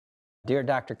Dear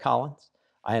Dr. Collins,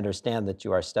 I understand that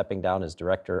you are stepping down as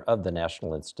director of the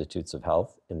National Institutes of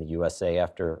Health in the USA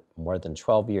after more than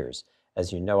 12 years.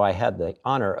 As you know, I had the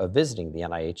honor of visiting the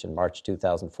NIH in March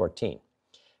 2014.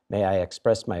 May I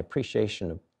express my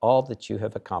appreciation of all that you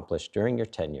have accomplished during your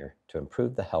tenure to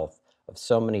improve the health of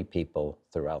so many people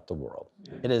throughout the world.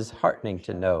 It is heartening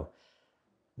to know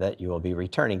that you will be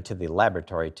returning to the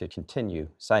laboratory to continue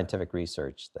scientific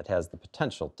research that has the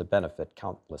potential to benefit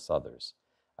countless others.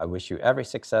 I wish you every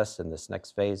success in this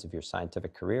next phase of your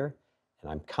scientific career,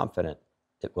 and I'm confident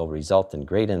it will result in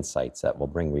great insights that will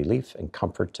bring relief and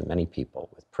comfort to many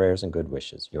people. With prayers and good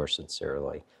wishes, yours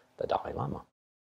sincerely, the Dalai Lama.